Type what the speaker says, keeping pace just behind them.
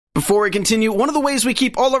Before we continue, one of the ways we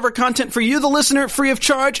keep all of our content for you, the listener, free of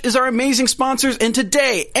charge is our amazing sponsors, and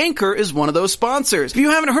today, Anchor is one of those sponsors. If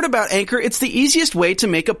you haven't heard about Anchor, it's the easiest way to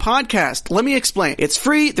make a podcast. Let me explain. It's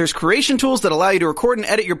free, there's creation tools that allow you to record and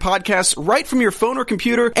edit your podcasts right from your phone or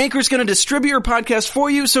computer. Anchor's going to distribute your podcast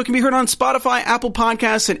for you so it can be heard on Spotify, Apple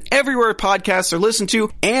Podcasts, and everywhere podcasts are listened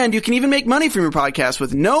to, and you can even make money from your podcast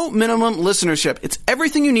with no minimum listenership. It's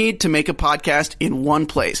everything you need to make a podcast in one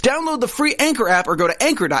place. Download the free Anchor app or go to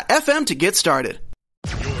anchor.fm to get started.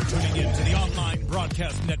 You're tuning in to the online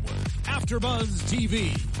broadcast network, AfterBuzz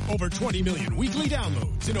TV. Over 20 million weekly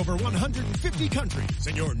downloads in over 150 countries,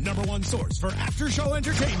 and your number one source for after-show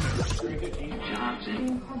entertainment.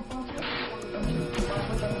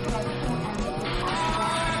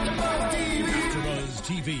 AfterBuzz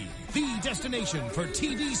TV, the destination for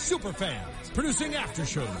TV superfans. Producing after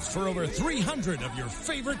shows for over 300 of your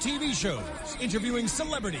favorite TV shows, interviewing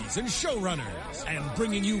celebrities and showrunners, and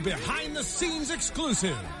bringing you behind-the-scenes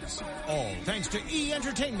exclusives. All thanks to E!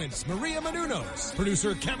 Entertainment's Maria Menounos,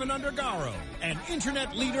 producer Kevin Undergaro, and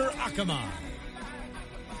internet leader Akamai.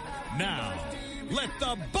 Now, let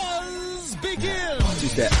the buzz begin!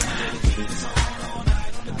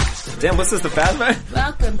 Damn, what's this, the fast man?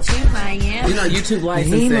 Welcome to Miami. You know, YouTube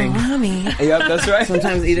licensing. Yep, that's right.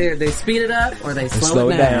 Sometimes either they speed it up or they slow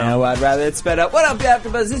it down. Well, I'd rather it sped up. What up,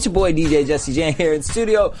 AfterBuzz? It's your boy DJ Jesse Jane here in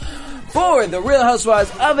studio for the Real Housewives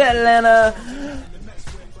of Atlanta.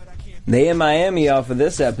 They in Miami off of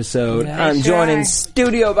this episode. Yeah, I'm joined in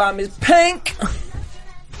studio by Miss Pink.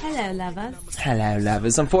 Hello, lovers. Hello,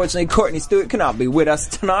 lovers. Unfortunately, Courtney Stewart cannot be with us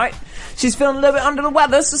tonight. She's feeling a little bit under the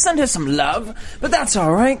weather, so send her some love. But that's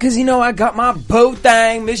alright, because you know I got my boo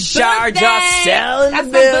thing, Miss Shar Jossell in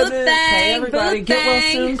the building. Hey, everybody, boo get well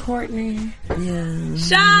thing. soon, Courtney. Yeah.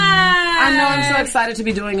 Shar! I know, I'm so excited to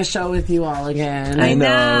be doing a show with you all again. I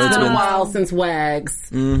know. It's been a while since Wags.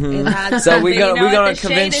 Mm-hmm. It has So been, we're but gonna the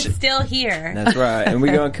convince. shade is still here. That's right, and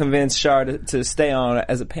we're gonna convince Shar to stay on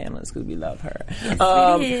as a panelist because we love her.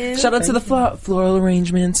 do. Shout out to the floral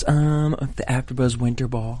arrangements of the AfterBuzz Winter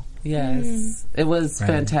Ball. Yes. It was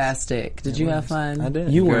fantastic. Did you have fun? I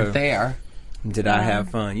did. You Good. weren't there. Did I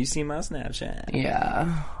have fun? You see my Snapchat?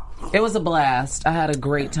 Yeah. It was a blast. I had a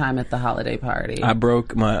great time at the holiday party. I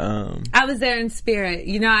broke my I was there in spirit.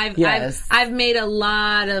 You know, Yes. I've made a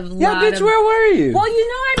lot of. Yeah, bitch, where were you? Well, you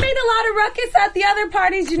know, I made a lot of ruckus at the other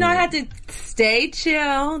parties. You know, I had to stay chill.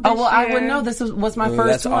 Oh, well, I wouldn't know. This was my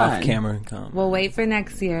first that's one. off camera. Come. We'll wait for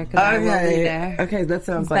next year because I will be there. Okay, that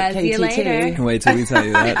sounds like Buzz you KTT. later. Wait till we tell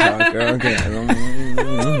you that, talk, girl. Okay.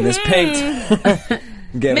 Miss Pink.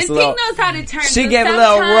 Miss Pink knows how to turn. She so gave a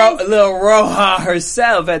little roja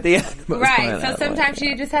herself at the end. Right, so sometimes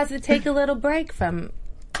she just has to take a little break from,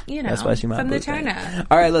 you know, That's why she might from the put that. turn up.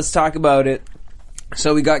 All right, let's talk about it.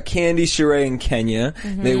 So we got Candy, Sheree, and Kenya.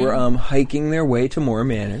 Mm-hmm. They were hiking their way to Moore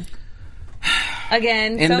Manor.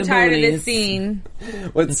 Again, In so the tired of boonies. this scene.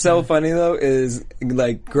 What's so funny though is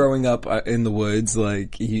like growing up in the woods,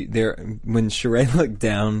 like when Sheree looked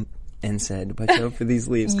down and said, "Watch out for these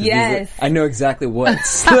leaves." 'cause Yes. I know exactly what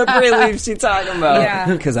slippery leaves she's talking about. Yeah.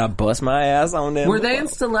 Because I bust my ass on them. Were they in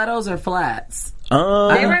stilettos or flats? They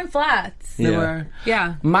were in flats. They Yeah. were.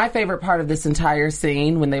 Yeah. My favorite part of this entire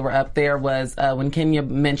scene when they were up there was when Kenya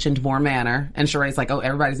mentioned Moore Manor, and Sheree's like, "Oh,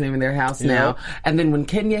 everybody's naming their house now." And then when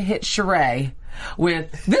Kenya hit Sheree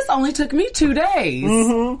with, "This only took me 2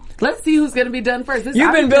 days. Let's see who's going to be done first."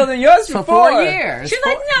 You've been building yours for for 4 years. She's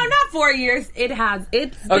like, no, not 4 years. It's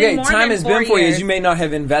been Okay, more time than has 4 been 4 years. years. You may not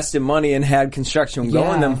have invested money and had construction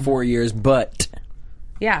going them 4 years, but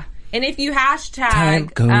Yeah. And if you Time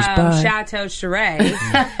hashtag goes by. Chateau Sheree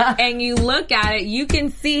and you look at it, you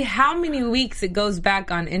can see how many weeks it goes back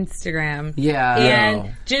on Instagram. Yeah.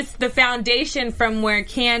 And just the foundation from where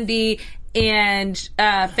Candy and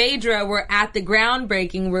Phaedra were at the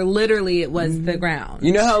groundbreaking, where literally it was the ground.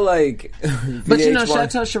 you know how like But you know, VH1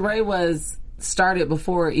 Chateau Sheree was started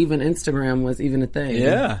before even Instagram was even a thing.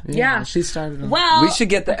 Yeah. She started. Well, we should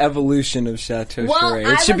get the evolution of Chateau Well, Sheree.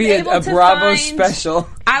 I It should was be able a to Bravo find- special.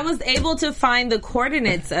 I was able to find the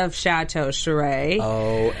coordinates of Chateau Sheree.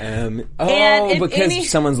 And if because any-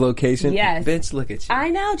 someone's location. Yes. Bitch, look at you. I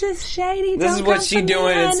know, just shady. This Don't is what come she for me,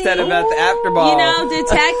 doing honey. instead of at the AfterBall. You know,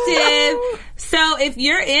 detective. So if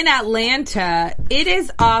you're in Atlanta, it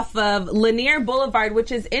is off of Lanier Boulevard,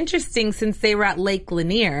 which is interesting since they were at Lake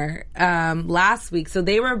Lanier last week. So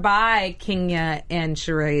they were by Kenya and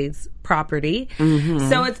Sheree's property.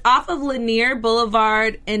 So it's off of Lanier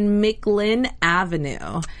Boulevard and McLean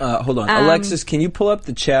Avenue. Hold on. Alexis, can you pull up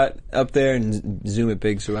the chat up there and zoom it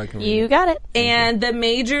big so I can read it? You got it. And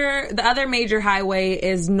the other major highway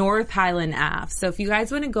is North Highland Ave. So if you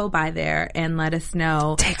guys want to go by there and let us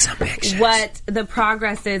know, take some pictures. What the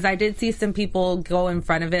progress is. I did see some people go in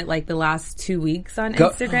front of it like the last 2 weeks on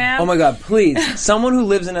Instagram. Oh my God, please. Someone who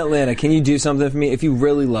lives in Atlanta, can you do something for me if you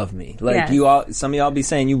really love me? Like some of y'all be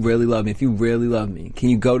saying you really love me. If you really love me, can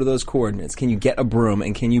you go to those coordinates? Can you get a broom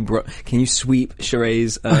and can you sweep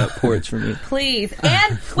Sheree's porch for me? Please.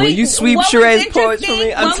 And will you sweep Sheree's porch for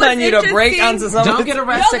me? I'm telling you to break onto something. Don't get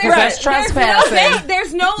arrested because that's trespassing.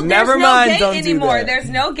 There's no Never mind, gate don't anymore. do that. There's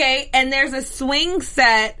no gate, and there's a swing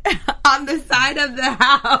set on the side of the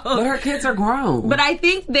house. But her kids are grown. But I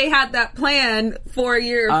think they had that plan 4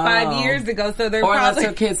 years, 5 years ago, so they're unless probably...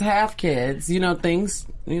 her kids have kids. Things...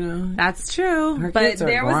 That's true. Her But kids are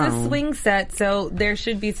there was grown. a swing set, so there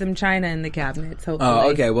should be some china in the cabinets, hopefully.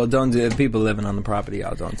 Oh, okay. Well, don't do it. People living on the property,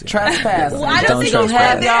 y'all don't do Trespassing. Well, I don't think gonna he's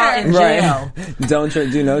have there. y'all in jail. Right. Don't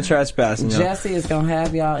do no trespassing. Y'all. Jesse is gonna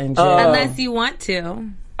have y'all in jail. Unless you want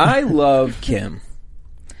to. I love Kim.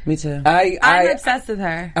 Me too. I'm obsessed with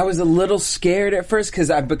her. I was a little scared at first because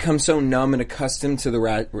I've become so numb and accustomed to the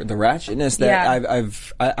ratchetness that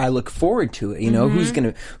I look forward to it. You know, who's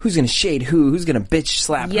gonna shade who's gonna bitch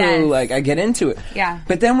slap who? Like I get into it. Yeah.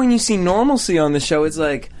 But then when you see normalcy on the show, it's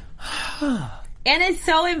like, and it's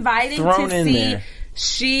so inviting thrown to in see. there.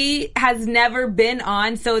 She has never been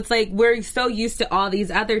on, so it's like we're so used to all these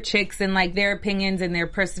other chicks and like their opinions and their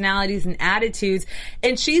personalities and attitudes,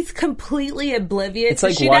 and she's completely oblivious.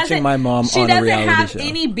 It's like watching my mom on a reality show. She doesn't have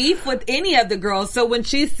any beef with any of the girls, so when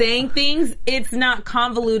she's saying things, it's not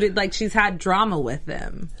convoluted like she's had drama with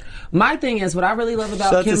them. My thing is, what I really love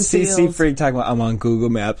about Kim Such a CC Fields... freak talking about I'm on Google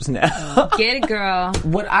Maps now. Get it, girl.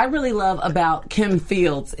 What I really love about Kim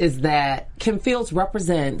Fields is that Kim Fields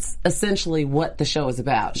represents essentially what the show is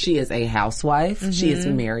about. She is a housewife. She is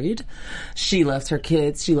married. She loves her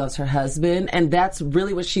kids. She loves her husband. And that's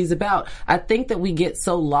really what she's about. I think that we get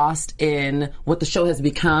so lost in what the show has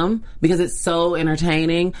become because it's so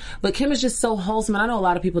entertaining. But Kim is just so wholesome. And I know a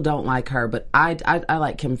lot of people don't like her, but I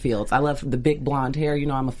like Kim Fields. I love the big blonde hair.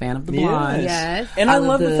 I'm a fan of the blonde. Yes. And I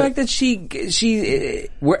love the fact that she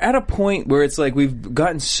we're at a point where it's like we've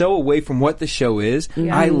gotten so away from what the show is.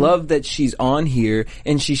 Yeah. I love that she's on here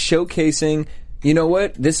and she's showcasing, you know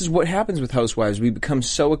what? This is what happens with Housewives. We become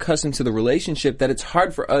so accustomed to the relationship that it's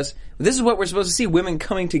hard for us. This is what we're supposed to see, women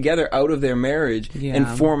coming together out of their marriage and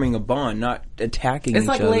forming a bond, not attacking each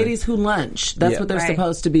other. It's like ladies who lunch. That's what they're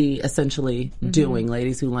supposed to be essentially doing,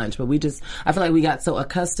 ladies who lunch. But I feel like we got so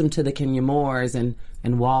accustomed to the Kenya Moores and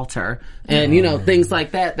Walter and things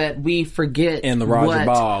like that we forget. And the Roger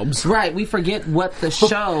Bobs. Right, we forget what the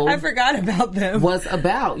show I forgot about them. was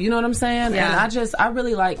about. You know what I'm saying? Yeah. And I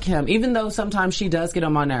really like Kim, even though sometimes she does get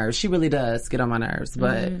on my nerves. She really does get on my nerves,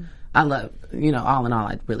 but I love, all in all,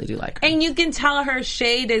 I really do like her. And you can tell her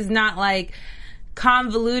shade is not like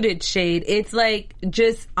convoluted shade. It's like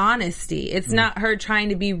just honesty. It's not her trying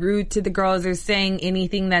to be rude to the girls or saying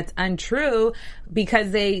anything that's untrue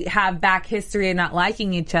because they have back history of not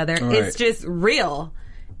liking each other. Right. It's just real.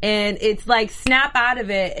 And it's like snap out of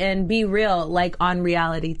it and be real, like on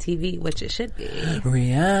reality TV, which it should be.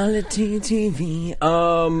 Reality TV.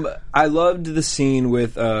 I loved the scene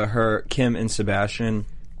with her, Kim and Sebastian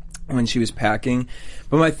when she was packing.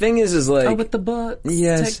 But my thing is like... with the books.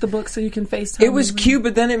 Yes. Take the books so you can FaceTime. It was cute,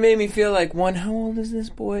 but then it made me feel like, one, how old is this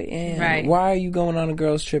boy? And why are you going on a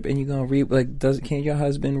girl's trip and you going to read... Like, can't your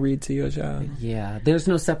husband read to your child? Yeah, there's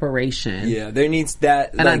no separation. Yeah, there needs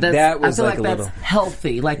that... And that was I feel like a that's little...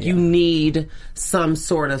 healthy. Like, you need some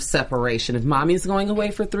sort of separation. If mommy's going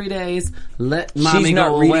away for 3 days, let mommy She's go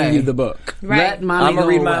not away. reading you the book. Right. Let mommy I'm go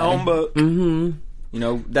going to read away. my own book. Mm-hmm.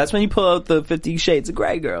 That's when you pull out the 50 Shades of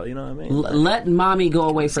Grey girl, you know what I mean? Let mommy go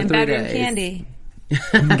away for 3 days. Bedroom candy.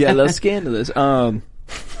 Get a little scandalous.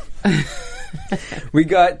 We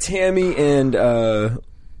got Tammy and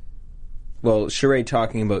Sheree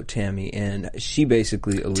talking about Tammy, and she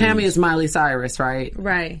basically alludes. Tammy is Miley Cyrus, right?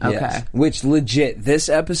 Right. Okay. Yes. Which legit, this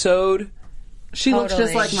episode, She looks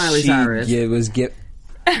just like Miley Cyrus.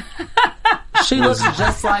 She looks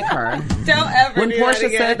just like her. Don't ever When do Portia that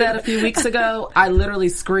again. said that a few weeks ago, I literally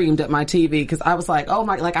screamed at my TV because I was like, oh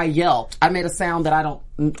my, like I yelped. I made a sound that I don't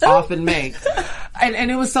often make.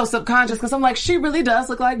 And it was so subconscious because I'm like, she really does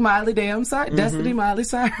look like Miley Destiny Miley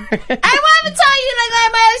Cyrus. I want to tell you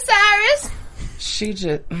like Miley Cyrus. She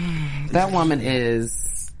just, that woman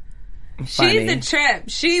is funny. She's a trip.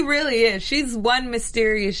 She really is. She's one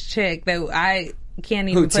mysterious chick that I can't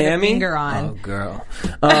even put a finger on. Oh, girl.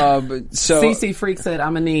 So CC Freak said,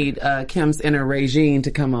 I'm going to need Kim's inner Regine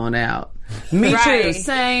to come on out. Me too.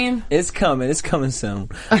 Same. It's coming soon.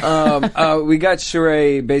 We got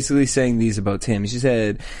Sheree basically saying these about Tammy. She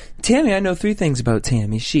said, Tammy, I know 3 things about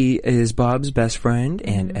Tammy. She is Bob's best friend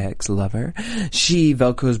and ex-lover. She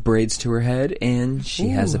Velcros braids to her head, and she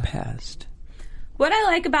has a past. What I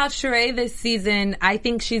like about Sheree this season, I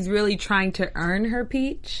think she's really trying to earn her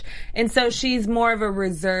peach. And so she's more of a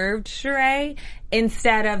reserved Sheree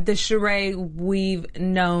instead of the Sheree we've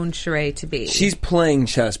known Sheree to be. She's playing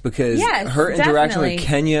chess because her interaction with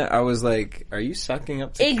Kenya, I was like, are you sucking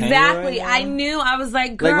up to Kenya right now? I knew. I was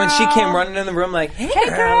like, girl. Like when she came running in the room like, hey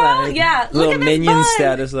girl. Like, yeah. Little minion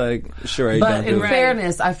status like, Sheree, but don't do it. But in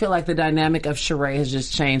fairness, I feel like the dynamic of Sheree has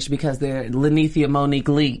just changed because Lenithia Monique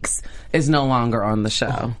Leakes is no longer on the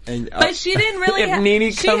show. But she didn't really if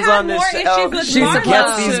Nene comes on this show, she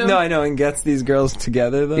gets these girls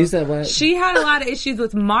together though. You said what? She had a lot of issues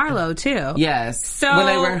with Marlo too. Yes. So when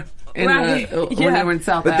they were when they were in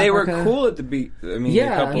South Africa. But they were cool at the beat. I mean, a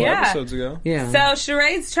couple episodes ago. Yeah. So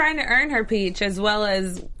Sheree's trying to earn her peach as well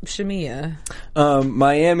as Shamia.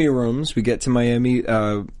 Miami rooms. We get to Miami.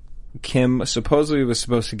 Kim supposedly was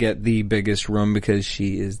supposed to get the biggest room because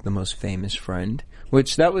she is the most famous friend.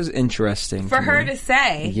 Which, that was interesting for her to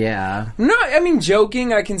say. Yeah. No, I mean,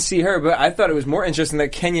 joking, I can see her, but I thought it was more interesting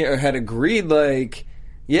that Kenya had agreed, like,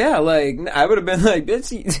 yeah, like, I would have been like,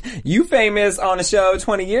 bitch, you famous on a show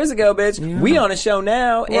 20 years ago, bitch. Yeah. We on a show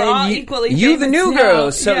now. We're and all equally you the new now.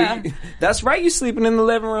 girl. So, that's right, you sleeping in the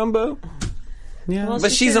living room, boo. Yeah. Well,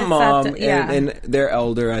 but she's a mom, and they're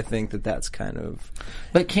elder. I think that's kind of.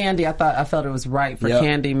 But Candy, I felt it was right for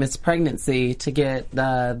Candy, Miss Pregnancy, to get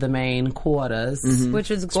the main quotas, which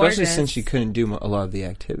was gorgeous. Especially since she couldn't do a lot of the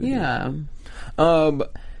activity. Yeah.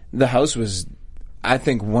 The house was, I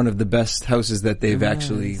think, one of the best houses that they've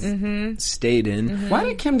actually stayed in. Why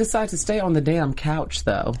did Kim decide to stay on the damn couch,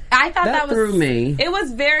 though? I thought that threw me. It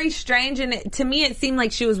was very strange, and to me, it seemed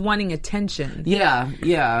like she was wanting attention. Yeah.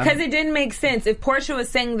 Because it didn't make sense. If Portia was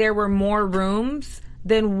saying there were more rooms,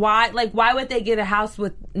 then why would they get a house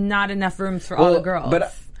with not enough rooms for all the girls?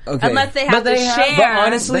 But okay. Unless they have to share. But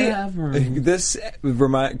honestly, this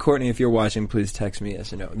Courtney, if you're watching, please text me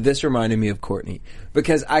yes or no. This reminded me of Courtney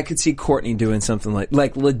because I could see Courtney doing something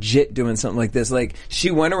like legit doing something like this. Like she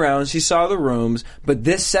went around, she saw the rooms, but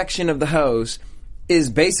this section of the house is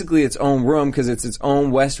basically its own room because it's its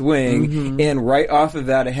own west wing, and right off of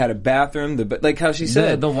that it had a bathroom, like how she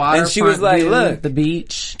said, the water, and she was like, "Look, the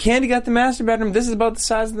beach. Candy got the master bedroom. This is about the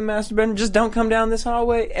size of the master bedroom. Just don't come down this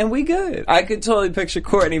hallway, and we good." I could totally picture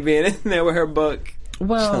Courtney being in there with her book,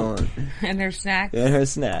 chilling. and her snacks,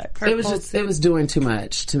 It was doing too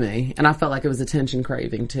much to me, and I felt like it was attention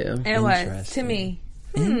craving too. It was to me.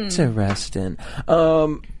 Interesting.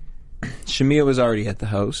 Shamia was already at the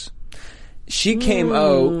house. She came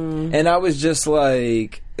out, and I was just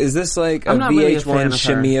like, is this like a VH1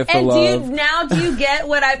 Shamia for love? Do you get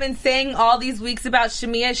what I've been saying all these weeks about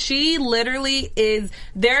Shamia? She literally is,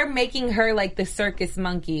 they're making her like the circus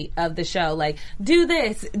monkey of the show. Like, do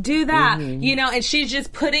this, do that, and she's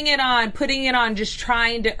just putting it on, just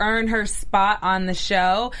trying to earn her spot on the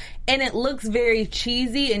show. And it looks very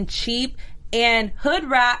cheesy and cheap and hood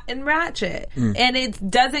rat and ratchet. And it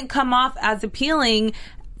doesn't come off as appealing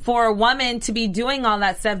for a woman to be doing all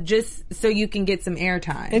that stuff just so you can get some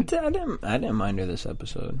airtime. I didn't mind her this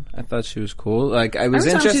episode. I thought she was cool. Like, I was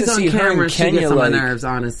interested to see camera, her and Kenya, she gets on my nerves,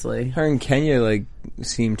 honestly. Her and Kenya, like,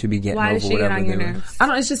 seem to be getting over whatever they were. Why does she get on your nerves? I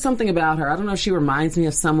don't know, it's just something about her. I don't know if she reminds me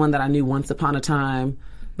of someone that I knew once upon a time.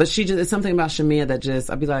 But it's something about Shamia that just,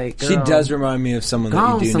 I'd be like, girl, she does remind me of someone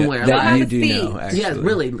that you do know. That you do know, actually. Yeah,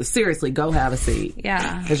 really, seriously, go have a seat.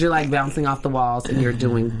 Yeah. Because you're like bouncing off the walls and you're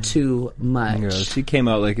doing too much. Girl, she came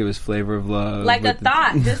out like it was Flavor of Love. Like a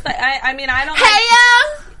thought. Just like, I mean, I don't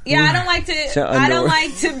I don't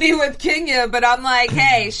like to be with Kenya, but I'm like,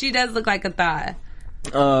 hey, she does look like a thought.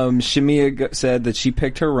 Shamia said that she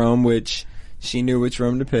picked her room, which she knew which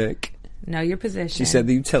room to pick. Know your position. She said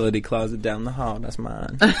the utility closet down the hall. That's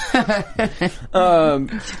mine.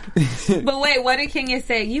 But wait, what did Kenya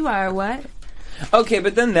say? You are what? Okay,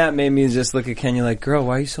 but then that made me just look at Kenya like, girl,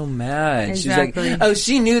 why are you so mad? Exactly. She's like, oh,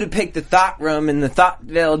 she knew to pick the thought room and the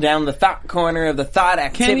thoughtville down the thought corner of the thought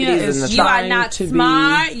activities. You are not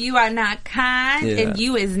smart, you are not kind, and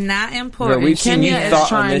you is not important. Kenya is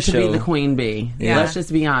trying to be the queen bee. Yeah. Let's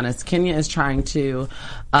just be honest. Kenya is trying to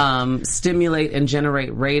stimulate and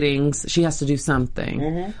generate ratings. She has to do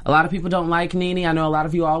something. A lot of people don't like Nene. I know a lot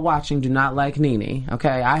of you all watching do not like Nene. Okay,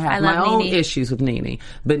 I have my own issues with Nene,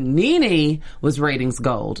 but Nene was ratings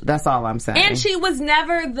gold. That's all I'm saying. And she was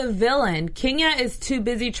never the villain. Kenya is too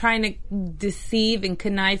busy trying to deceive and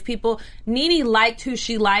connive people. Nene liked who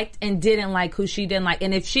she liked and didn't like who she didn't like.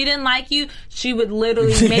 And if she didn't like you, she would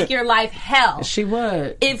literally make your life hell. She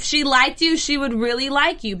would. If she liked you, she would really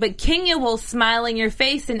like you. But Kenya will smile in your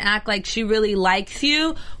face and act like she really likes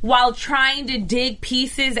you while trying to dig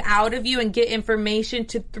pieces out of you and get information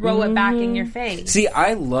to throw it back in your face. See,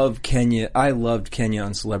 I love Kenya. I loved Kenya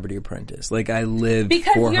on Celebrity Apprentice. Like, I lived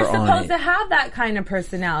because for her you're on supposed it. to have that kind of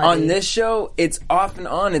personality. On this show, it's off and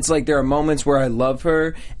on. It's like there are moments where I love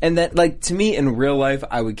her, and that, like, to me, in real life,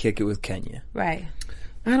 I would kick it with Kenya. Right.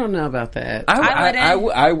 I don't know about that.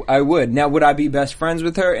 I would. Now, would I be best friends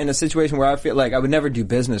with her in a situation where I feel like I would never do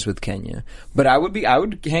business with Kenya? But I would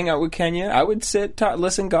hang out with Kenya. I would sit, talk,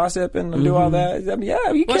 listen, gossip, and do all that. I mean, yeah,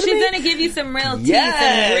 are you Well, kidding she's me? going to give you some real tea,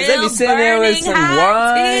 Yes, some I'd real be sitting there with some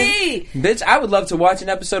hot wine. tea. Bitch, I would love to watch an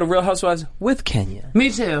episode of Real Housewives with Kenya.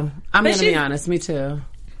 Me too. I'm But going to be honest. Me too.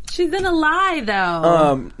 She's going to lie,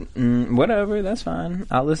 though. Whatever, that's fine.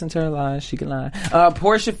 I'll listen to her lie. She can lie.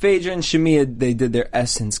 Portia, Phaedra, and Shamia, they did their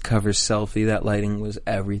Essence cover selfie. That lighting was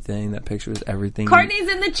everything. That picture was everything. Courtney's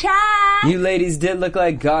in the chat. You ladies did look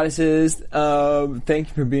like goddesses. Thank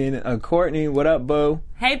you for being Courtney. What up, Bo?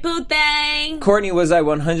 Hey, Pooh Thang. Courtney, was I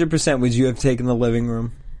 100% would you have taken the living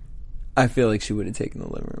room? I feel like she would have taken the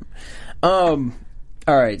living room.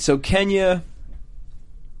 All right, so Kenya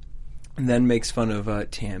then makes fun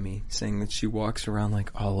of Tammy, saying that she walks around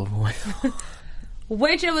like olive oil.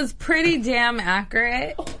 Which it was pretty damn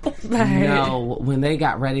accurate. No, when they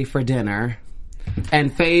got ready for dinner,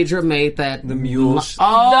 and Phaedra made that The mules.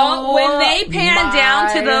 When they panned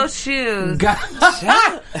down to those shoes.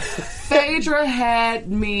 Phaedra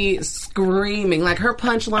had me screaming. Like, her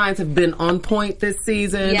punchlines have been on point this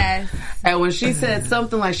season. Yes. And when she said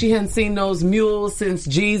something like she hadn't seen those mules since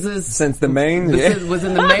Jesus. Since the main, was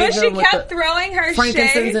in the major. But she with kept the throwing her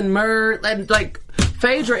frankincense shade. and myrrh. And, like,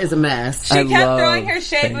 Phaedra is a mess. She kept throwing her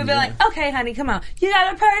shade and be like, okay, honey, come on. You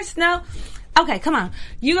got a purse? No? Okay, come on.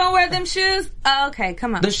 You gonna wear them shoes? Okay,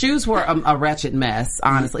 come on. The shoes were a wretched mess,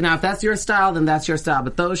 honestly. Now, if that's your style, then that's your style.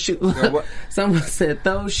 But those shoes, someone said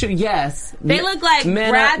those shoes, yes. They look like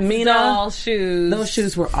Bratz doll shoes. Those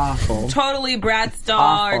shoes were awful. Totally Bratz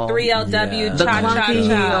doll or 3LW The cha cha clunky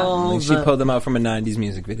cha. heels. She pulled them out from a 90s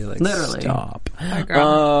music video. Like, Literally. Stop. My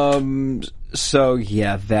girl. So,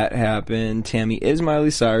 yeah, that happened. Tammy is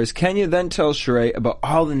Miley Cyrus. Kenya then tells Sheree about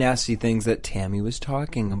all the nasty things that Tammy was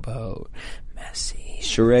talking about. Messy.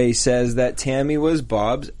 Sheree says that Tammy was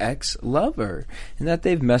Bob's ex-lover and that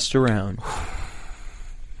they've messed around.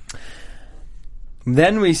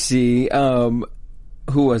 Then we see, who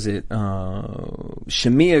was it?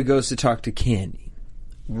 Shamia goes to talk to Candy.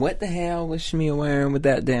 What the hell was Shamia wearing with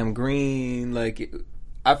that damn green? Like,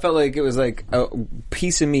 I felt like it was like a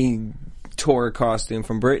piece of me tore a costume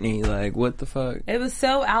from Britney. Like, what the fuck? It was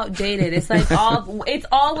so outdated. It's like it's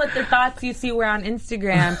all what the thoughts you see were on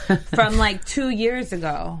Instagram from like 2 years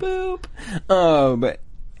ago. Boop.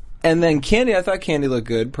 And then Candy, I thought Candy looked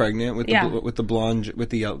good, pregnant with the blonde dress,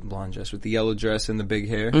 with the yellow dress and the big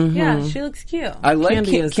hair. Mm-hmm. Yeah, she looks cute. I like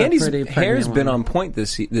Candy's hair's been on point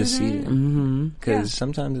this Mm-hmm. season because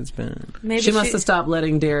sometimes it's been. Maybe She must have stopped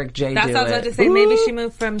letting Derek J That's do what I was it. about to say. Maybe she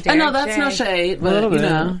moved from Derek I know that's J. no shade, but you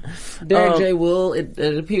know, Derek J will, it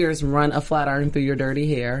appears, run a flat iron through your dirty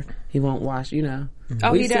hair. He won't wash, you know.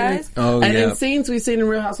 Oh, We've he seen does? it. Oh, and yeah. in scenes we've seen in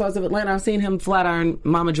Real Housewives of Atlanta, I've seen him flat iron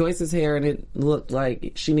Mama Joyce's hair, and it looked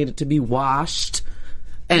like she needed to be washed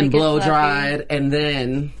and Make it blow fluffy. dried, and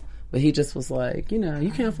then, but he just was like, you know, you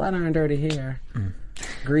can't flat iron dirty hair.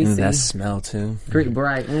 Greasy. That smell too.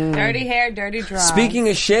 Bright. Dirty hair, dirty draws. Speaking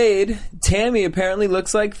of shade, Tammy apparently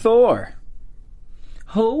looks like Thor.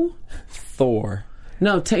 Who? Thor.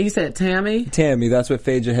 No, you said Tammy? Tammy, that's what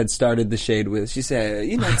Phaedra had started the shade with. She said,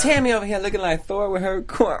 you know, Tammy over here looking like Thor with her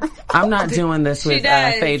corn. I'm not doing this with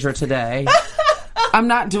does. Phaedra today. I'm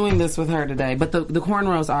not doing this with her today, but the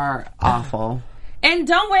cornrows are awful. And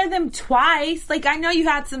don't wear them twice. Like, I know you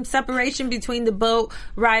had some separation between the boat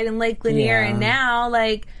ride in Lake Lanier and now,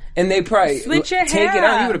 like... And they probably Switch your take hair it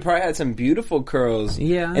out. up. You would have probably had some beautiful curls.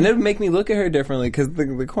 Yeah. And it would make me look at her differently because the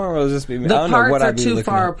cornrows just be. The I don't know parts what are I'd be too looking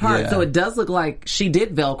far at. apart, Yeah. so it does look like she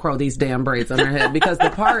did Velcro these damn braids on her head because the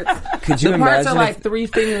parts, Could you the parts are imagine like if- 3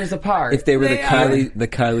 fingers apart. If they were They the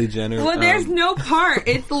Kylie Jenner. Well, there's no part.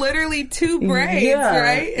 It's literally 2 braids,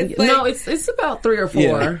 right? It's like, no, it's about 3 or 4.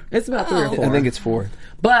 Yeah. It's about 3 or 4. I think it's 4.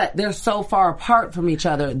 But they're so far apart from each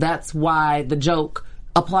other. That's why the joke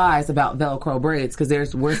applies about Velcro braids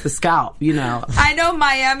because where's the scalp, you know? I know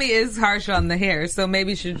Miami is harsh on the hair, so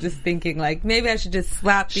maybe she's just thinking like, maybe I should just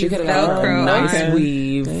slap these Velcro. Nice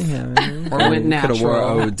weave, or with natural. Could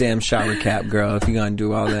have wore a damn shower cap, girl. If you're gonna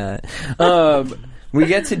do all that, we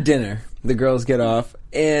get to dinner. The girls get off,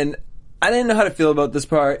 and I didn't know how to feel about this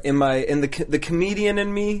part. The comedian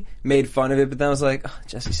in me made fun of it, but then I was like, oh,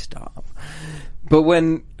 Jesse, stop. But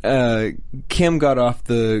when Kim got off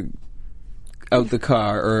out the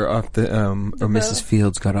car, or Mrs.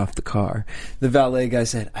 Fields got off the car, the valet guy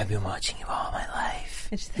said, I've been watching you all my life.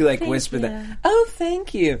 He like whispered that. Oh,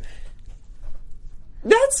 thank you.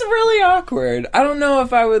 That's really awkward. I don't know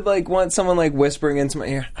if I would like want someone like whispering into my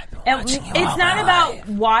ear. I've been watching you it's not about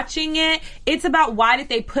watching it. It's about why did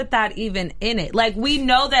they put that even in it? Like, we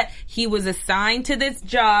know that he was assigned to this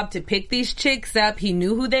job to pick these chicks up. He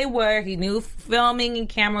knew who they were. He knew filming and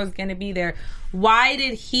camera was going to be there. Why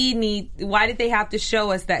did they have to show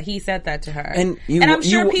us that he said that to her? And I'm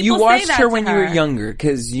sure people you watched say that her to when you were younger,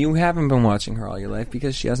 because you haven't been watching her all your life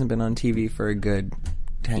because she hasn't been on TV for a good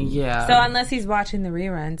 10 years. Yeah. So unless he's watching the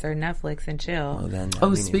reruns or Netflix and chill.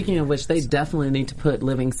 Speaking of which, they definitely need to put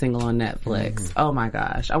Living Single on Netflix. Mm-hmm. Oh my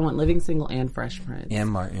gosh. I want Living Single and Fresh Prince.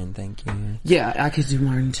 And Martin, thank you. Yeah, I could do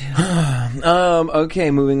Martin too.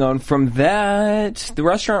 Okay, moving on from that. The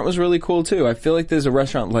restaurant was really cool too. I feel like there's a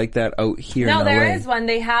restaurant like that out here in LA. No, there is one.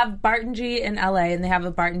 They have Barton G in LA and they have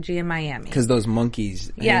a Barton G in Miami. Because those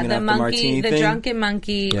monkeys. Yeah, the monkey, the drunken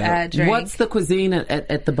monkey drink. What's the cuisine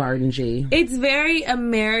at the Barton G? It's very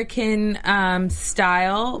American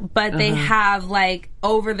style, but they have like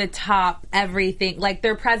over the top everything. Like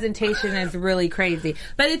their presentation is really crazy,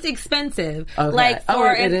 but it's expensive. Okay. Like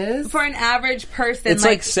it is for an average person. It's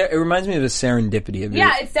like it reminds me of the serendipity of it.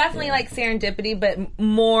 Yeah, it's definitely like serendipity, but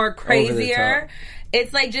more crazier.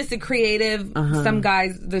 It's like just a creative, some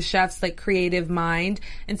guys, the chef's like creative mind.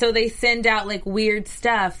 And so they send out like weird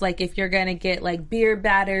stuff. Like if you're going to get like beer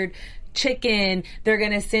battered chicken, they're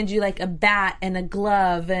going to send you like a bat and a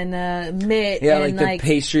glove and a mitt. Yeah, and like the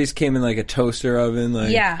pastries came in like a toaster oven.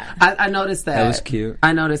 Like, yeah. I noticed that. That was cute.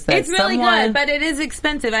 I noticed that. It's really good, but it is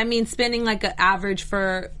expensive. I mean, spending like an average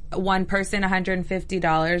for one person,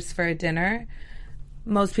 $150 for a dinner.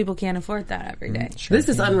 Most people can't afford that every day. Sure. This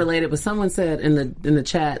is unrelated, but someone said in the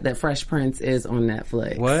chat that Fresh Prince is on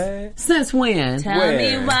Netflix. What? Since when? Tell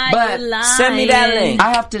me why you're lying. Send me that link.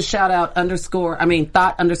 I have to shout out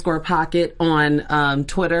thought_pocket on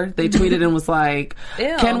Twitter. They tweeted and was like,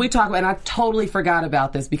 Ew. can we talk about, and I totally forgot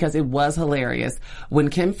about this because it was hilarious when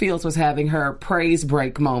Kim Fields was having her praise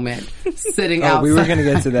break moment sitting outside. We were going to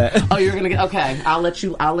get to that. Oh, you're going to get, okay. I'll let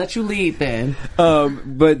you lead then.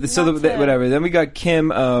 Whatever. Then we got Kim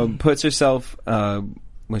puts herself,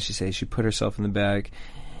 what'd she say? She put herself in the bag.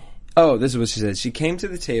 Oh, this is what she said. She came to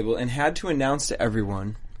the table and had to announce to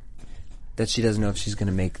everyone that she doesn't know if she's going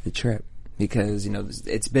to make the trip. Because,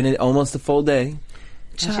 it's been almost a full day.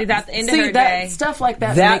 She's at the end of her day. Stuff like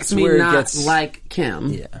that That's makes me where it not gets, like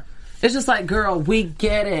Kim. Yeah. It's just like, girl, we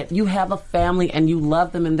get it. You have a family and you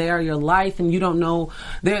love them and they are your life and you don't know.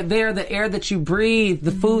 They're the air that you breathe,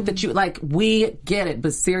 the food that you, like, we get it.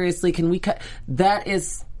 But seriously, can we cut?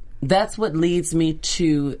 That's what leads me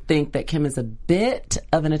to think that Kim is a bit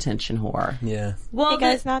of an attention whore. Yeah. Well, hey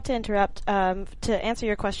guys, not to interrupt, to answer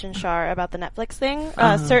your question, Shar, about the Netflix thing,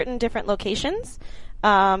 certain different locations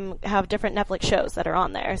have different Netflix shows that are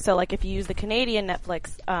on there. So, like, if you use the Canadian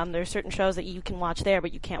Netflix, there's certain shows that you can watch there,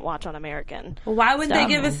 but you can't watch on American. Well, why would they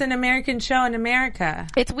give us an American show in America?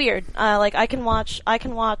 It's weird. Like, I can watch,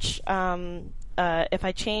 if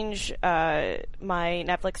I change my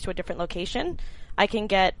Netflix to a different location, I can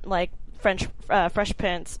get, like, Fresh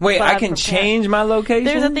Prince. Wait, I can change my location?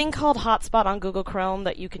 There's a thing called Hotspot on Google Chrome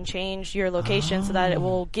that you can change your location so that it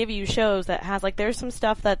will give you shows that has, like, there's some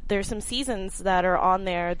seasons that are on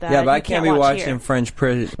there that but I can't be watching here. French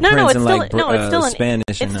Prince it's and still, like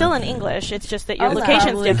Spanish. It's still in English. It's just that your It's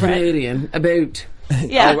location's probably different. Canadian. About.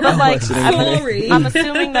 Yeah, but like, Sorry. I'm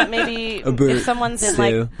assuming that maybe About if someone's in Sue.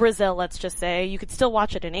 like Brazil, let's just say, you could still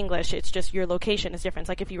watch it in English. It's just your location is different. It's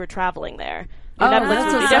like if you were traveling there, your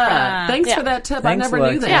Netflix would be different. Thanks for that tip. Thanks, I never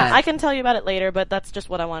knew that. Yeah, I can tell you about it later, but that's just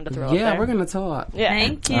what I wanted to throw out there. Yeah, we're going to talk. Yeah.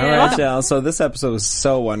 Thank you. All right, y'all. So this episode was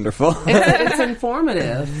so wonderful. It's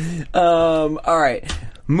informative. All right.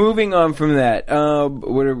 Moving on from that,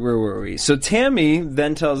 where were we? So Tammy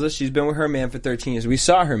then tells us she's been with her man for 13 years. We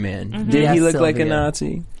saw her man. Mm-hmm. Did he Yes, look like a Sylvia.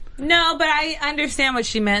 Nazi? No, but I understand what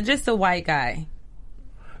she meant. Just a white guy.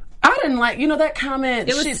 I didn't like, that comment.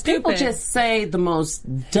 It was People stupid. just say the most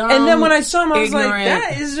dumb, And then when I saw him, I was like, ignorant-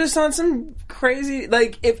 that is just on some crazy,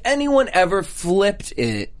 like, if anyone ever flipped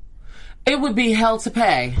it. It would be hell to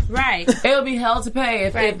pay. Right. It would be hell to pay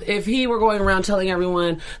if he were going around telling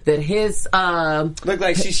everyone that his look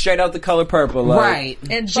like she's straight out the color purple. Like. Right.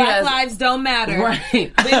 And Black lives don't matter.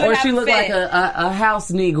 Right. Or she looked like a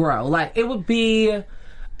house Negro. Like, it would be...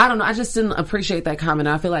 I don't know. I just didn't appreciate that comment.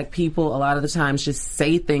 I feel like people a lot of the times just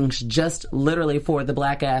say things just literally for the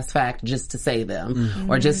black ass fact just to say them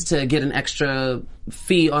or just to get an extra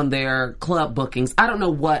fee on their club bookings. I don't know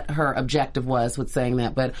what her objective was with saying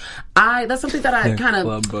that, but that's something that I kind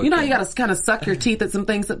of, you know, you got to kind of suck your teeth at some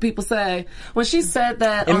things that people say. When she said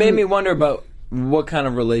that, it made me wonder about what kind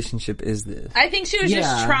of relationship is this? I think she was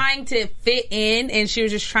just trying to fit in, and she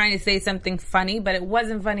was just trying to say something funny, but it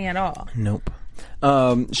wasn't funny at all. Nope.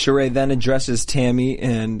 Sheree then addresses Tammy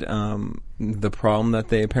and the problem that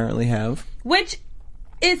they apparently have. Which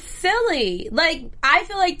is silly. Like, I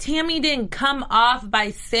feel like Tammy didn't come off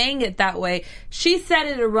by saying it that way. She said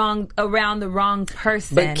it around the wrong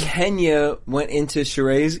person. But Kenya went into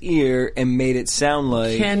Sheree's ear and made it sound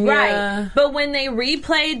like... Kenya. Right. But when they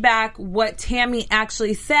replayed back what Tammy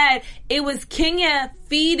actually said, it was Kenya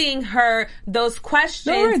feeding her those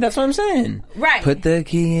questions. No, right, that's what I'm saying. Right. Put the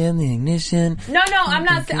key in the ignition. No, I'm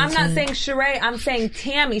not saying Sheree. I'm saying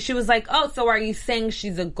Tammy. She was like, "Oh, so are you saying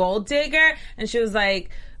she's a gold digger?" And she was like,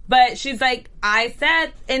 but she's like, I said,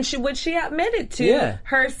 and she admitted to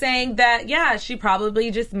her saying that, she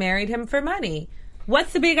probably just married him for money.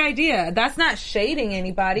 What's the big idea? That's not shading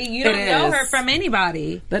anybody. You don't know her from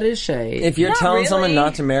anybody. That is shade. If you're telling someone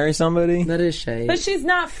not to marry somebody, that is shade. But she's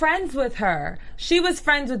not friends with her. She was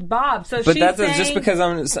friends with Bob. So but she's that's saying, just because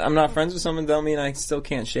I'm not friends with someone don't mean I still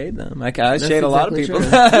can't shade them. I shade a lot of people.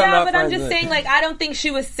 Yeah, but I'm just saying, like, I don't think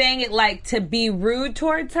she was saying it like to be rude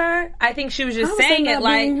towards her. I think she was just saying it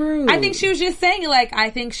like rude? I think she was just saying it like I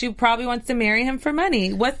think she probably wants to marry him for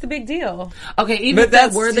money. What's the big deal? Okay, even if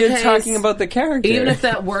that were the case, talking about the character. Even if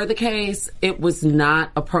that were the case, it was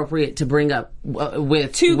not appropriate to bring up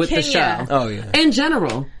with the show. Oh yeah. In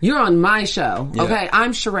general, you're on my show. Yeah. Okay,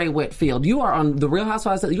 I'm Sheree Whitfield. You are on The Real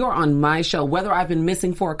Housewives. You're on my show. Whether I've been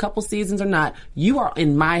missing for a couple seasons or not, you are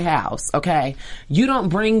in my house. Okay, you don't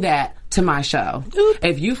bring that to my show. Oop.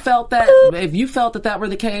 If you felt that were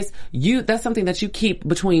the case, that's something that you keep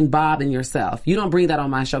between Bob and yourself. You don't bring that on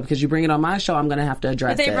my show, because you bring it on my show, I'm going to have to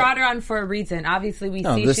address it. But they brought her on for a reason. Obviously, we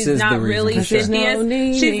see she's not really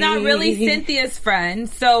Cynthia's. She's not really Cynthia's friend,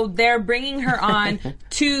 so they're bringing her on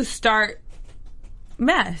to start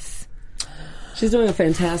mess. She's doing a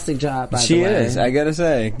fantastic job, by the way. She is, I gotta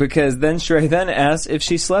say. Because then Sheree then asks if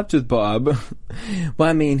she slept with Bob. Well,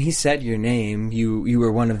 I mean, he said your name. You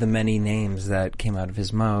were one of the many names that came out of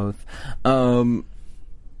his mouth. And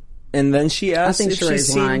then she asked if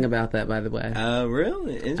Sheree's lying about that, by the way.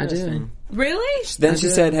 Really? Interesting. I do. Really? Then she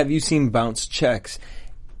said, have you seen bounce checks?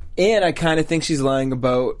 And I kind of think she's lying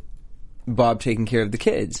about Bob taking care of the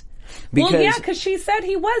kids. Because she said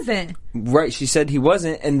he wasn't. Right, she said he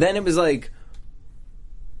wasn't. And then it was like...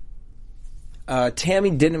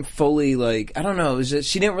 Tammy didn't fully, I don't know, it was just,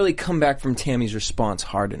 she didn't really come back from Tammy's response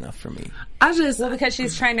hard enough for me. Because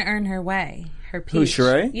she's trying to earn her way, her peach. Who,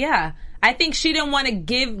 Sheree? Yeah. I think she didn't want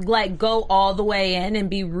to go all the way in and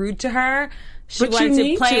be rude to her. She wanted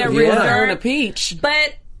to play a rude earn a peach.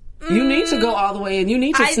 But... You need to go all the way in. You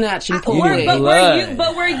need to snatch and pull away.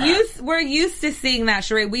 But we're used to seeing that,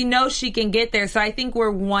 Sheree. We know she can get there, so I think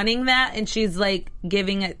we're wanting that, and she's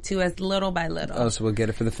giving it to us little by little. Oh, so we'll get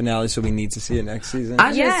it for the finale, so we need to see it next season.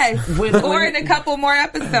 Or in a couple more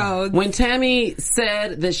episodes. When Tammy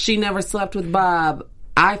said that she never slept with Bob,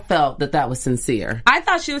 I felt that was sincere. I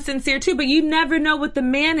thought she was sincere too, but you never know what the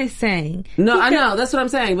man is saying. No, I know. That's what I'm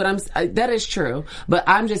saying. But that is true. But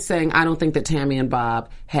I'm just saying I don't think that Tammy and Bob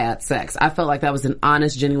had sex. I felt like that was an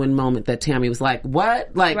honest, genuine moment that Tammy was like,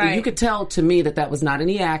 what? You could tell to me that was not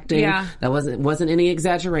any acting. Yeah. That wasn't any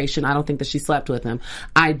exaggeration. I don't think that she slept with him.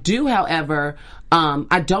 I do, however...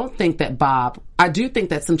 I don't think that I do think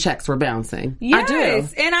that some checks were bouncing. Yes, I do.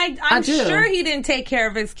 And I'm sure he didn't take care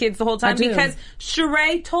of his kids the whole time, because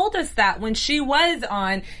Sheree told us that when she was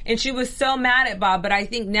on, and she was so mad at Bob, but I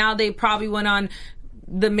think now they probably went on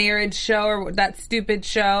the marriage show or that stupid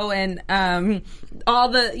show, and didn't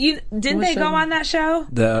they go on that show?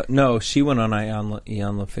 No, she went on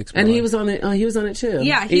Iyanla Fix. And he was on it. He was on it too.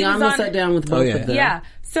 Yeah, Iyanla sat down with both of them. Yeah.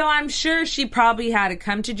 So I'm sure she probably had a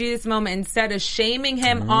come to Jesus moment. Instead of shaming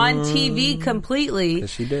him on TV completely,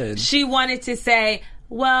 she did. She wanted to say,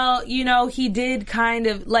 well, he did kind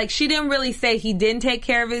of, she didn't really say he didn't take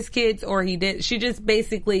care of his kids, or he did. She just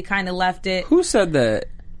basically kind of left it. Who said that?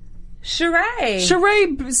 Sheree.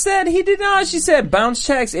 Sheree said he did not. She said bounce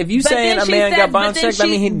checks. If you saying a man got bounce checks, that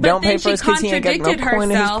means he don't pay for his kids. He ain't got no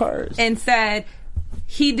coin in his purse. And said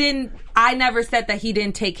he didn't I never said that he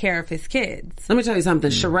didn't take care of his kids. Let me tell you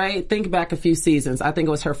something. Sheree, think back a few seasons. I think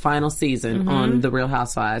it was her final season on The Real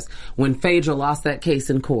Housewives when Phaedra lost that case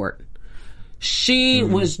in court. She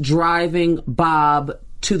was driving Bob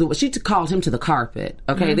she called him to the carpet.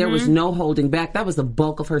 Okay, there was no holding back. That was the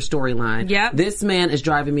bulk of her storyline. Yep. This man is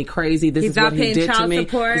driving me crazy. This is what he did to me.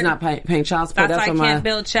 Support. He's not paying child support. That's why I can't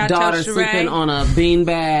build Chateau daughter's Sheree. sleeping on a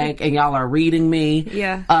beanbag, and y'all are reading me.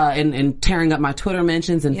 Yeah. And tearing up my Twitter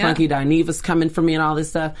mentions, and Funky Dineva's coming for me and all this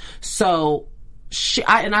stuff. So,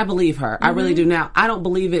 I believe her. I really do. Now, I don't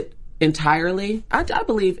believe it entirely. I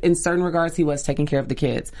believe in certain regards he was taking care of the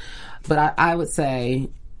kids. But I would say,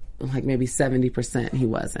 like maybe 70% he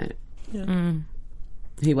wasn't. Yeah.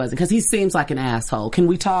 He wasn't, because he seems like an asshole. Can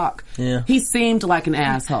we talk? Yeah. He seemed like an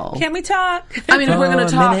asshole. Can we talk? I mean, if we're going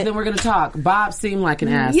to talk, then we're going to talk. Bob seemed like an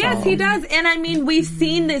asshole. Yes, he does. And I mean, we've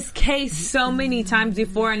seen this case so many times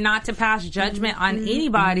before, and not to pass judgment on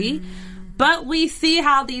anybody, but we see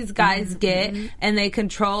how these guys get, and they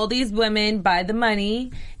control these women by the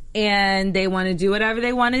money. And they want to do whatever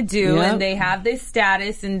they want to do, and they have this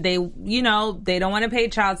status, and they don't want to pay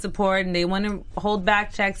child support, and they want to hold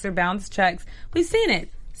back checks or bounce checks. We've seen it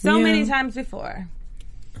so many times before.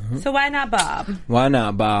 So why not Bob? Why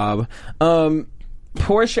not Bob?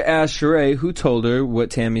 Portia asked Sheree who told her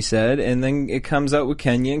what Tammy said, and then it comes out with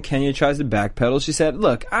Kenya, and Kenya tries to backpedal. She said,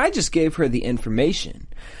 look, I just gave her the information.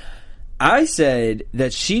 I said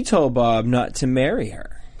that she told Bob not to marry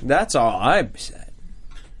her. That's all I said.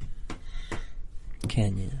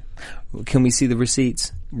 Kenya, can we see the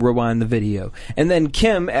receipts? Rewind the video. And then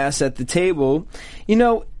Kim asks at the table,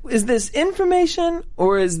 is this information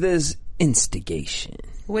or is this instigation?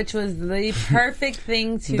 Which was the perfect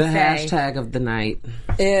thing to say. The hashtag of the night.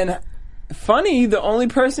 And funny, the only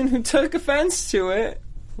person who took offense to it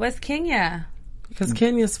was Kenya. Because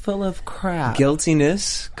Kenya's full of crap.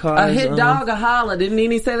 Guiltiness caused... A hit dog, a holler. Didn't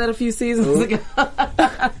Nene say that a few seasons ago?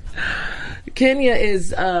 Kenya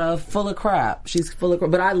is full of crap. She's full of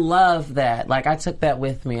crap. But I love that. Like, I took that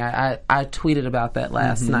with me. I tweeted about that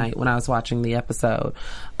last night when I was watching the episode.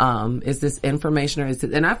 Is this information or is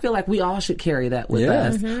it... And I feel like we all should carry that with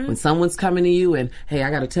us. When someone's coming to you and, hey,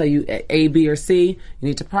 I got to tell you A, B, or C, you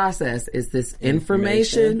need to process, is this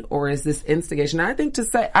information or is this instigation? I think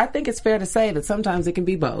it's fair to say that sometimes it can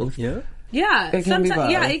be both. Yeah. Yeah, it can be both.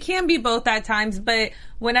 Yeah, it can be both at times, but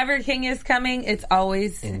whenever King is coming, it's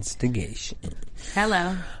always instigation.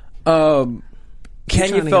 Hello.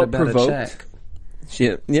 Kenya felt provoked.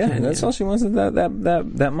 That's all she wants is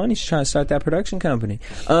that money. She's trying to start that production company.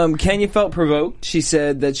 Kenya felt provoked. She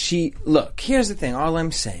said that here's the thing. All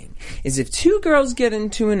I'm saying is if two girls get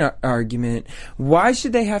into an argument, why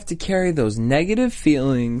should they have to carry those negative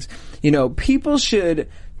feelings? People should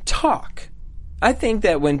talk. I think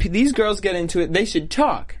that when these girls get into it, they should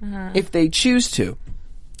talk if they choose to.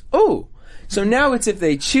 Oh, so now it's if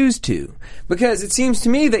they choose to. Because it seems to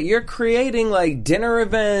me that you're creating like dinner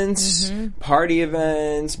events, party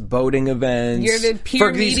events, boating events. You're the peer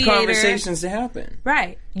for these mediator. Conversations to happen.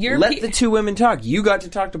 Right. Let the two women talk. You got to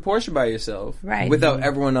talk to Portia by yourself. Right. Without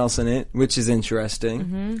everyone else in it, which is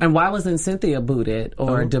interesting. And why wasn't Cynthia booted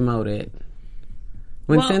or demoted?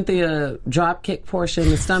 When Cynthia drop kicked Portia in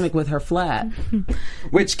the stomach with her flat.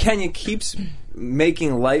 Which Kenya keeps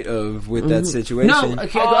making light of with that situation.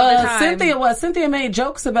 No, Cynthia made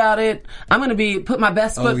jokes about it. I'm going to put my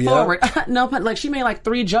best foot forward. No, but like she made like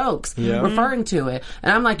 3 jokes referring to it.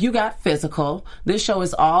 And I'm like, you got physical. This show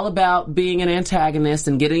is all about being an antagonist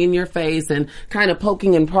and getting in your face and kind of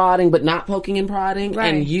poking and prodding, but not poking and prodding.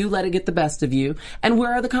 Right. And you let it get the best of you. And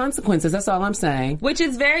where are the consequences? That's all I'm saying. Which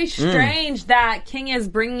is very strange that King is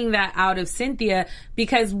bringing that out of Cynthia,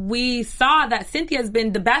 because we saw that Cynthia's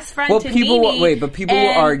been the best friend to Nene. But people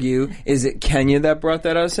will argue, is it Kenya that brought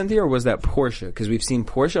that out of Cynthia, or was that Portia? Because we've seen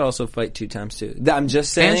Portia also fight 2 times too. I'm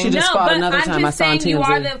just saying. And she just fought another time. I saw on TMZ. You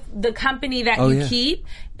are the company that you keep.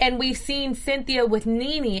 And we've seen Cynthia with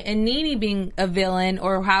Nene, and Nene being a villain,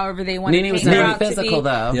 or however they want to paint her out to be. Nene was very physical,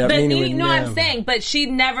 though. Yep, but Nene, I'm saying, but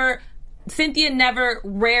Cynthia never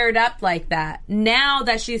reared up like that. Now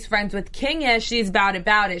that she's friends with Kenya, she's about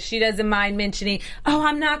it. She doesn't mind mentioning,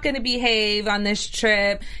 I'm not going to behave on this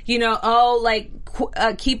trip.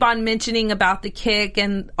 Keep on mentioning about the kick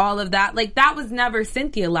and all of that. Like, that was never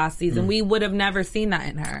Cynthia last season. We would have never seen that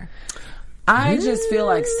in her. I just feel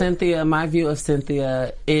like my view of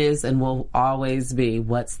Cynthia is and will always be,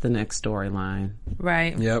 what's the next storyline?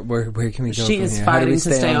 Right. Yeah, where can we go She is fighting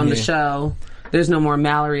to stay on the show. There's no more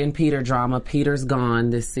Mallory and Peter drama. Peter's gone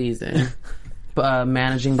this season.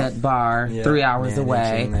 managing that bar 3 hours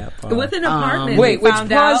away. With an apartment. Wait, which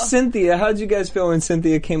found out. Cynthia? How'd you guys feel when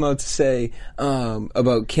Cynthia came out to say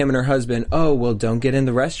about Kim and her husband? Oh, well, don't get in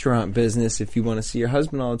the restaurant business if you want to see your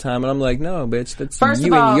husband all the time. And I'm like, no, bitch, that's First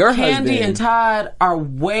you of all, and your Candy husband. and Todd are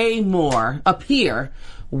way more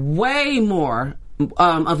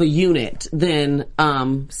of a unit than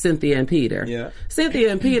Cynthia and Peter. Yeah.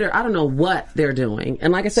 Cynthia and Peter, I don't know what they're doing.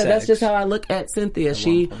 And like I said, that's just how I look at Cynthia.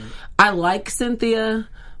 I like Cynthia,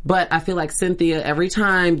 but I feel like Cynthia, every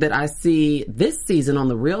time that I see this season on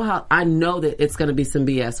The Real House, I know that it's going to be some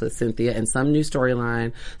BS with Cynthia and some new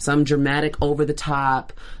storyline, some dramatic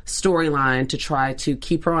over-the-top storyline to try to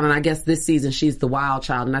keep her on. And I guess this season she's the wild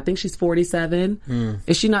child, and I think she's 47.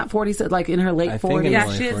 Is she not 47? Like in her late 40s?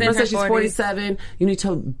 Yeah, she is in her 40s. She's 47. You need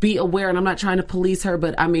to be aware, and I'm not trying to police her,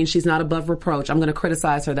 but I mean, she's not above reproach. I'm going to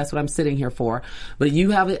criticize her. That's what I'm sitting here for. But you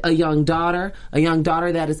have a young daughter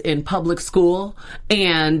that is in public school,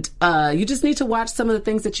 and you just need to watch some of the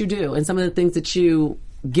things that you do and some of the things that you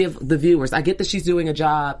give the viewers. I get that she's doing a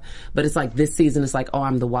job, but it's like this season it's like, oh,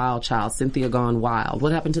 I'm the wild child. Cynthia gone wild.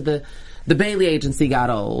 What happened to the Bailey agency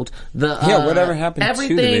got old. Whatever happened to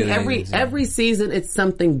the Bailey agency. Every season it's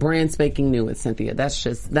something brand spanking new with Cynthia. That's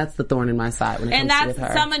the thorn in my side when it comes to with her.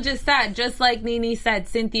 And that's someone just said, just like Nene said,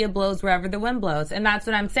 Cynthia blows wherever the wind blows. And that's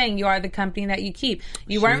what I'm saying. You are the company that you keep.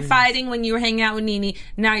 You weren't fighting when you were hanging out with Nene.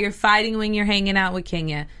 Now you're fighting when you're hanging out with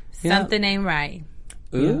Kenya. Something ain't right.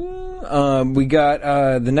 Ooh. We got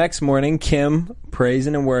the next morning, Kim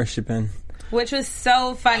praising and worshiping. Which was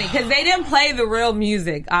so funny, because they didn't play the real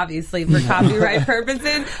music, obviously, for copyright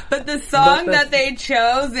purposes, but the song that they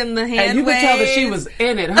chose in the hand and you could tell that she was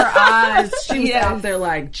in it. Her eyes, she was Yes. out there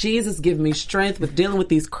like, Jesus, give me strength with dealing with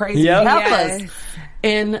these crazy helpers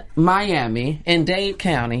in Miami, in Dade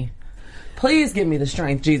County. Please give me the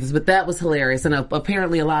strength, Jesus. But that was hilarious. And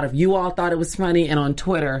apparently a lot of you all thought it was funny, and on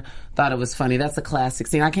Twitter thought it was funny. That's a classic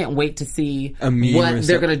scene. I can't wait to see what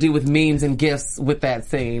they're going to do with memes and GIFs with that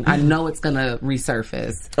scene. I know it's going to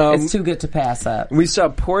resurface. It's too good to pass up. We saw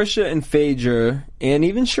Portia and Phaedra, and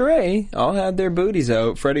even Sheree, all had their booties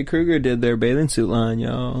out. Freddy Krueger did their bathing suit line,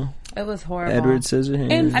 y'all. It was horrible. Edward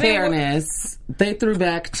Scissorhands. In fairness, they threw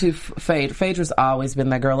back to Phaedra. Phaedra's always been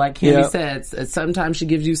that girl. Like Kimmy said, sometimes she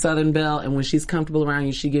gives you Southern Belle, and when she's comfortable around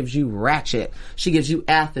you, she gives you ratchet. She gives you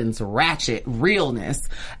Athens, ratchet, realness.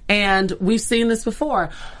 And we've seen this before.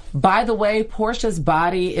 By the way, Portia's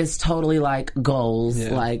body is totally like goals.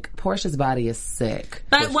 Yeah. Like, Portia's body is sick.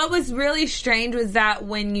 But what was really strange was that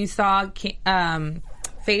when you saw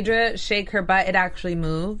Phaedra shake her butt, it actually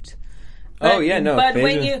moved. But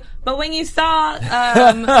when you saw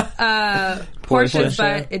Portia's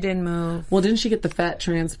butt, it didn't move. Well, didn't she get the fat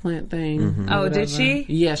transplant thing? Mm-hmm. Oh, did she?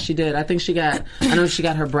 Yes, she did. I think I know she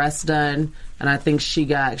got her breasts done, and I think she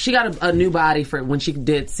got a new body for when she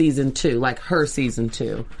did season 2, like her season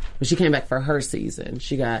 2. When she came back for her season,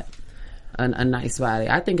 she got a nice body.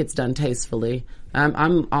 I think it's done tastefully.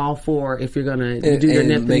 I'm all for if you're gonna do your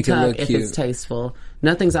nip and tuck if it's tasteful.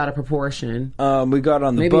 Nothing's out of proportion. We got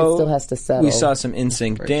on the Maybe boat. It still has to settle. We saw some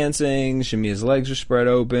in-sync dancing. Shamia's legs were spread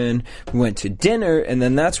open. We went to dinner, and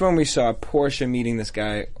then that's when we saw Portia meeting this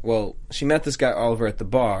guy. Well, she met this guy Oliver at the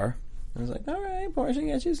bar. I was like, all right, Portia,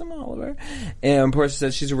 get you some Oliver. And Portia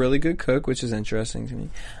said she's a really good cook, which is interesting to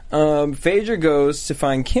me. Phaedra goes to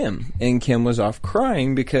find Kim, and Kim was off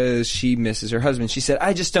crying because she misses her husband. She said,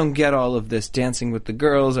 I just don't get all of this dancing with the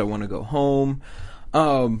girls. I want to go home.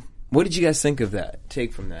 What did you guys think of that?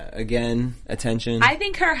 Take from that. Again, attention. I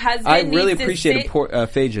think her husband I needs really to appreciated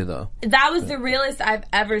Phaedra, though. That was the realest I've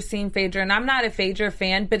ever seen Phaedra, and I'm not a Phaedra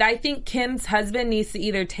fan, but I think Kim's husband needs to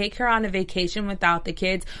either take her on a vacation without the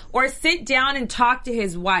kids or sit down and talk to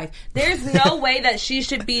his wife. There's no way that she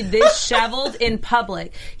should be this shoveled in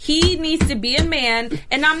public. He needs to be a man,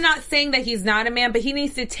 and I'm not saying that he's not a man, but he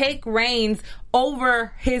needs to take reins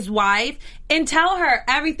over his wife and tell her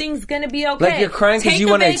everything's gonna be okay. Like, you're crying because you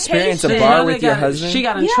want to experience a bar with your husband? She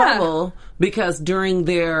got in trouble because during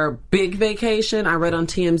their big vacation, I read on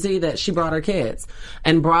TMZ that she brought her kids.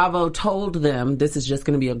 And Bravo told them, this is just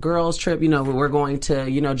going to be a girls' trip. You know, we're going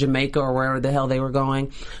to, Jamaica or wherever the hell they were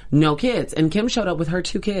going. No kids. And Kim showed up with her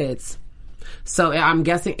 2 kids. So I'm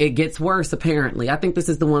guessing it gets worse, apparently. I think this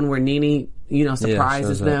is the one where Nene,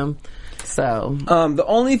 surprises them. So the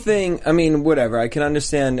only thing, I mean, whatever, I can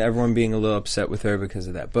understand everyone being a little upset with her because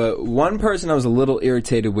of that. But one person I was a little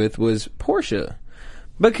irritated with was Portia.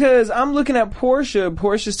 Because I'm looking at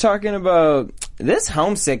Portia's talking about, this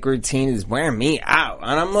homesick routine is wearing me out.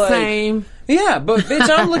 And I'm like... Same. Yeah, but bitch,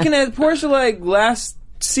 I'm looking at Portia like, last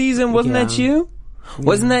season, wasn't that you?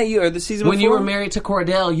 Wasn't that you or the season when before? you were married to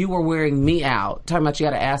Cordell, you were wearing me out. Talking about you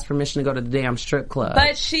got to ask permission to go to the damn strip club.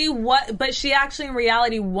 But she actually in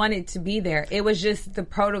reality wanted to be there. It was just the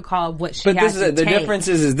protocol of what she had to take. The difference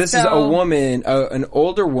is this is a woman, an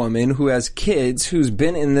older woman who has kids, who's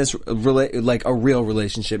been in this like a real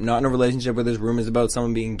relationship, not in a relationship where there's rumors about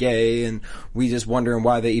someone being gay, and we just wondering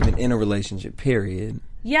why they're even in a relationship. Period.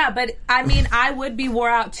 Yeah, but I mean, I would be wore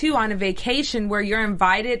out too on a vacation where you're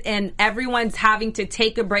invited and everyone's having to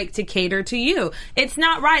take a break to cater to you. It's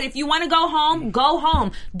not right. If you want to go home, go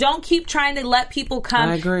home. Don't keep trying to let people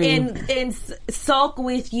come and sulk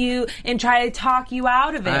with you and try to talk you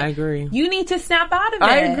out of it. I agree. You need to snap out of it.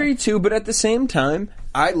 I agree too, but at the same time,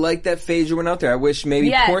 I like that Phaedra went out there. I wish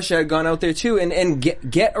maybe Portia had gone out there too and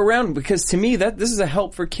get around, because to me this is a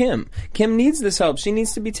help for Kim. Kim needs this help. She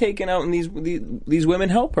needs to be taken out, and these women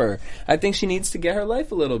help her. I think she needs to get her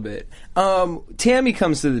life a little bit. Tammy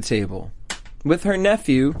comes to the table with her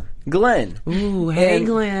nephew Glenn. Ooh, hey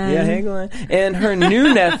Glenn. Yeah, hey Glenn. And her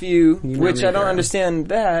new nephew, which I don't understand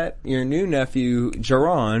that, your new nephew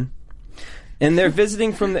Jerron. And they're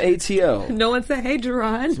visiting from the ATO. No one said, hey,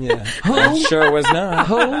 Jerron. Yeah. Who? Sure was not.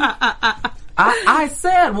 Who? I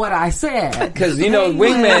said what I said. Because, you know,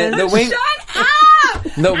 wingman, Shut up!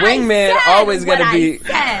 The wingman always got to be.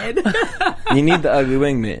 I said. You need the ugly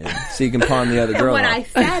wingman so you can pawn the other girl. What off. I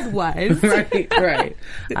said was. right.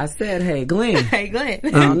 I said, hey, Glenn. Hey, Glenn.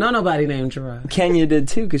 I don't know nobody named Gerard. Kenya did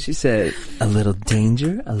too, because she said, a little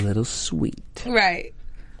danger, a little sweet. Right.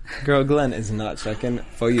 Girl, Glenn is not checking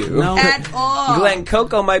for you. No. At all. Glenn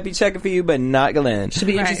Coco might be checking for you, but not Glenn. Should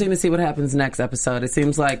be interesting to see what happens next episode. It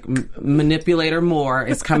seems like Manipulator Moore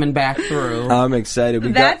is coming back through. I'm excited.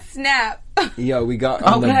 We snap. We got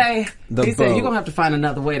okay. The he boat. said you're gonna have to find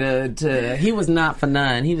another way to. He was not for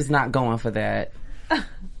none. He was not going for that.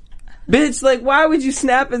 Bitch, like, why would you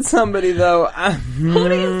snap at somebody, though? Who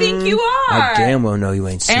do you think you are? I damn well know you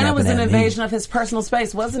ain't snapping at me. And it was an invasion of his personal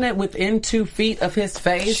space. Wasn't it within 2 feet of his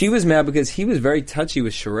face? She was mad because he was very touchy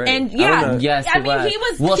with Sheree. And yes, I mean, he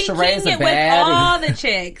was well, kicking Sheree's it with all the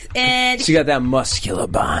chicks. And she got that muscular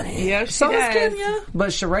body. Yeah, she so does. does Kenya. But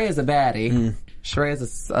Sheree is a baddie. Sheree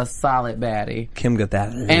is a solid baddie. Kim got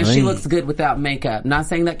that. And she looks good without makeup. Not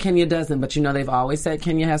saying that Kenya doesn't, but you know they've always said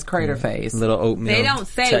Kenya has crater face. Little oatmeal. They don't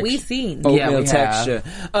say. We seen. Oatmeal we texture.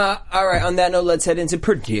 All right, on that note, let's head into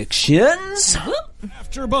predictions.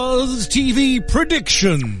 AfterBuzz TV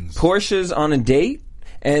predictions. Portia's on a date,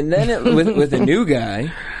 and then with a new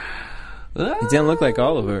guy. It didn't look like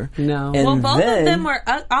Oliver. No. And Well, both then, of them were.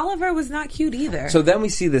 Oliver was not cute either. So then we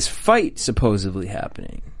see this fight supposedly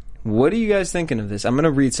happening. What are you guys thinking of this? I'm going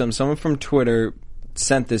to read some. Someone from Twitter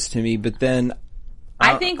sent this to me, but then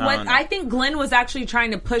I think Glenn was actually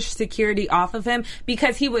trying to push security off of him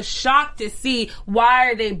because he was shocked to see,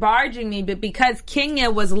 why are they barging me? But because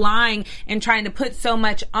Kenya was lying and trying to put so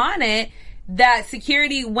much on it, that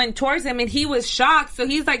security went towards him and he was shocked. So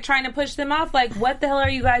he's like trying to push them off. Like, what the hell are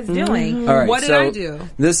you guys doing? All right, what did I do?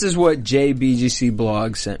 This is what JBGC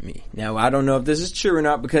blog sent me. Now, I don't know if this is true or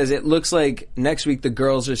not, because it looks like next week the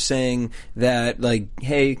girls are saying that, like,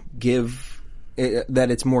 hey,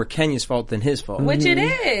 that it's more Kenya's fault than his fault. Which it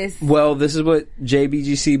is. Well, this is what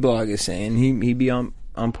JBGC blog is saying. He be on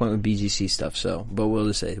point with BGC stuff, but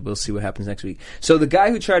we'll see what happens next week. So the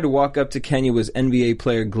guy who tried to walk up to Kenya was NBA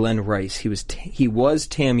player Glenn Rice. He was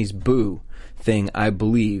Tammy's boo thing, I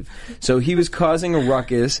believe. So he was causing a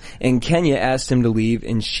ruckus, and Kenya asked him to leave,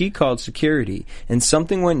 and she called security. And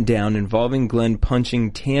something went down involving Glenn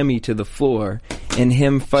punching Tammy to the floor and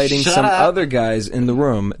him fighting other guys in the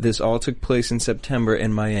room. This all took place in September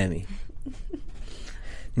in Miami.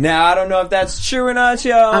 Now, I don't know if that's true or not,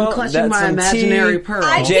 y'all. I'm clutching my imaginary pearl.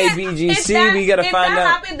 JBGC, we gotta find out. If that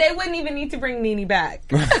happened, they wouldn't even need to bring Nene back.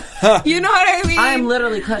 You know what I mean? I am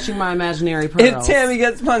literally clutching my imaginary pearls. If Tammy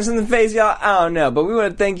gets punched in the face, y'all, I don't know. But we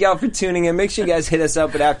want to thank y'all for tuning in. Make sure you guys hit us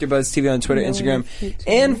up at AfterBuzz TV on Twitter, Instagram,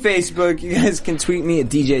 and Facebook. You guys can tweet me at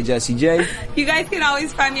DJ Jesse J. You guys can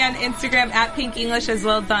always find me on Instagram at Pink English, as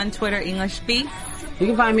well as on Twitter, English B. You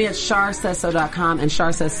can find me at charsaysso.com and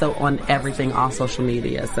Char Says So on everything, all social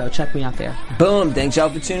media. So check me out there. Boom. Thanks y'all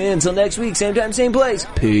for tuning in. Until next week, same time, same place.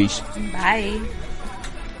 Peace. Bye.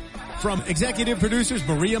 From executive producers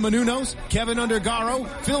Maria Menounos, Kevin Undergaro,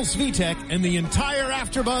 Phil Svitek, and the entire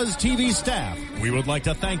AfterBuzz TV staff, we would like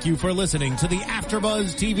to thank you for listening to the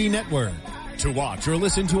AfterBuzz TV network. To watch or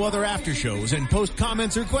listen to other after shows and post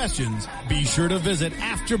comments or questions, be sure to visit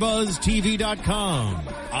AfterBuzzTV.com.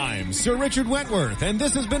 I'm Sir Richard Wentworth, and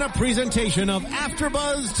this has been a presentation of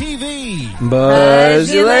AfterBuzz TV.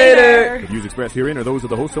 Buzz you later. The views expressed herein are those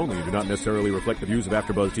of the host only and do not necessarily reflect the views of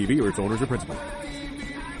AfterBuzz TV or its owners or principals.